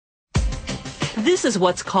This is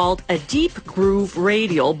what's called a deep groove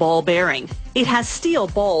radial ball bearing. It has steel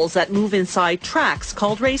balls that move inside tracks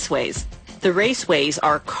called raceways. The raceways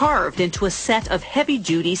are carved into a set of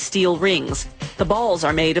heavy-duty steel rings. The balls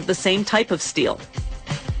are made of the same type of steel.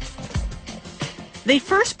 They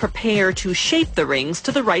first prepare to shape the rings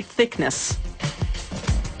to the right thickness.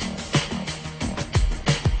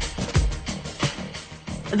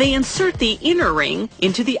 They insert the inner ring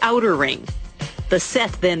into the outer ring. The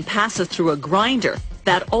set then passes through a grinder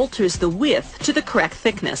that alters the width to the correct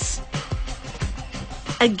thickness.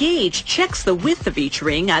 A gauge checks the width of each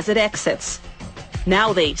ring as it exits.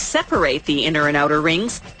 Now they separate the inner and outer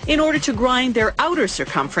rings in order to grind their outer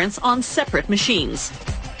circumference on separate machines.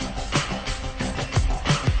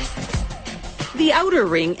 The outer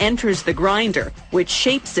ring enters the grinder, which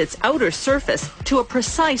shapes its outer surface to a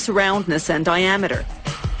precise roundness and diameter.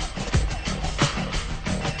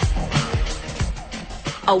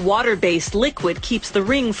 A water-based liquid keeps the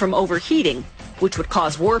ring from overheating, which would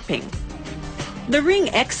cause warping. The ring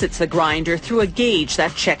exits the grinder through a gauge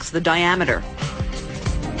that checks the diameter.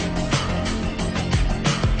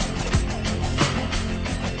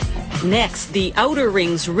 Next, the outer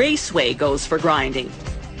ring's raceway goes for grinding.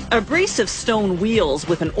 Abrasive stone wheels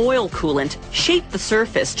with an oil coolant shape the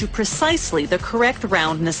surface to precisely the correct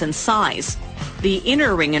roundness and size. The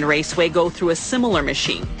inner ring and raceway go through a similar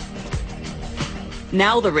machine.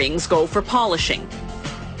 Now the rings go for polishing.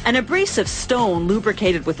 An abrasive stone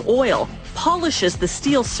lubricated with oil polishes the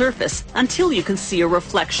steel surface until you can see a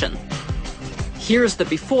reflection. Here's the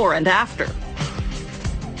before and after.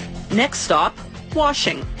 Next stop,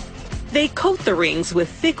 washing. They coat the rings with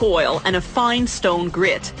thick oil and a fine stone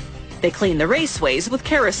grit. They clean the raceways with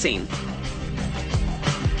kerosene.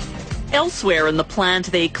 Elsewhere in the plant,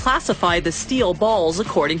 they classify the steel balls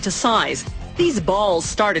according to size. These balls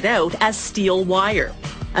started out as steel wire.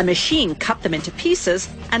 A machine cut them into pieces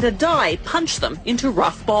and a die punched them into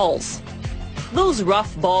rough balls. Those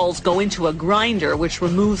rough balls go into a grinder which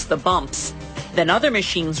removes the bumps. Then other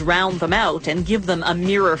machines round them out and give them a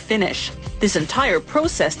mirror finish. This entire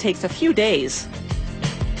process takes a few days.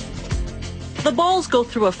 The balls go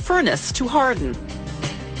through a furnace to harden.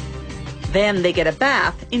 Then they get a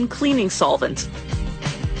bath in cleaning solvent.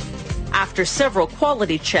 After several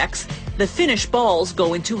quality checks, the finished balls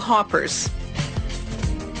go into hoppers.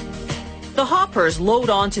 The hoppers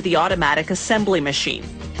load onto the automatic assembly machine.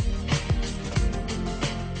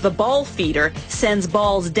 The ball feeder sends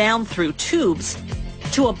balls down through tubes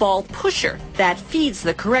to a ball pusher that feeds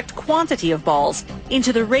the correct quantity of balls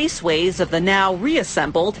into the raceways of the now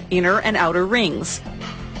reassembled inner and outer rings.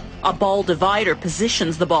 A ball divider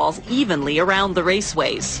positions the balls evenly around the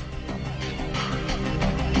raceways.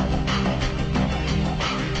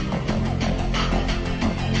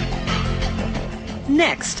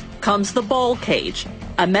 Next comes the ball cage,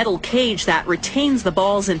 a metal cage that retains the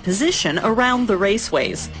balls in position around the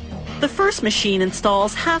raceways. The first machine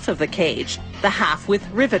installs half of the cage, the half with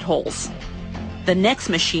rivet holes. The next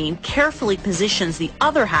machine carefully positions the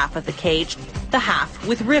other half of the cage, the half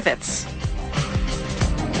with rivets.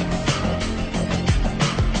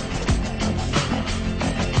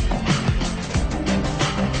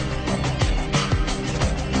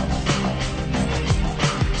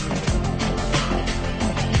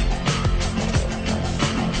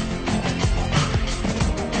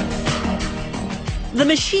 The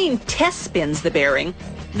machine test spins the bearing,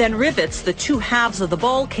 then rivets the two halves of the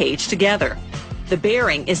ball cage together. The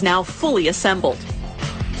bearing is now fully assembled.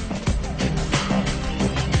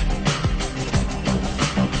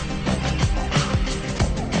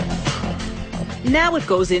 Now it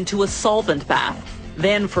goes into a solvent bath,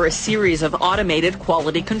 then for a series of automated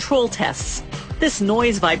quality control tests. This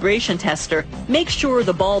noise vibration tester makes sure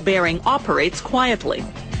the ball bearing operates quietly.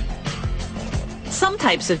 Some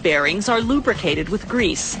types of bearings are lubricated with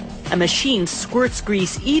grease. A machine squirts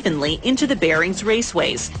grease evenly into the bearing's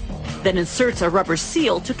raceways, then inserts a rubber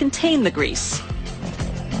seal to contain the grease.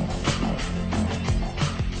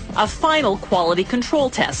 A final quality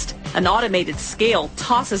control test. An automated scale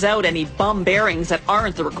tosses out any bum bearings that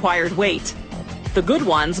aren't the required weight. The good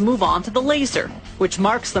ones move on to the laser, which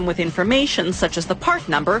marks them with information such as the part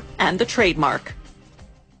number and the trademark.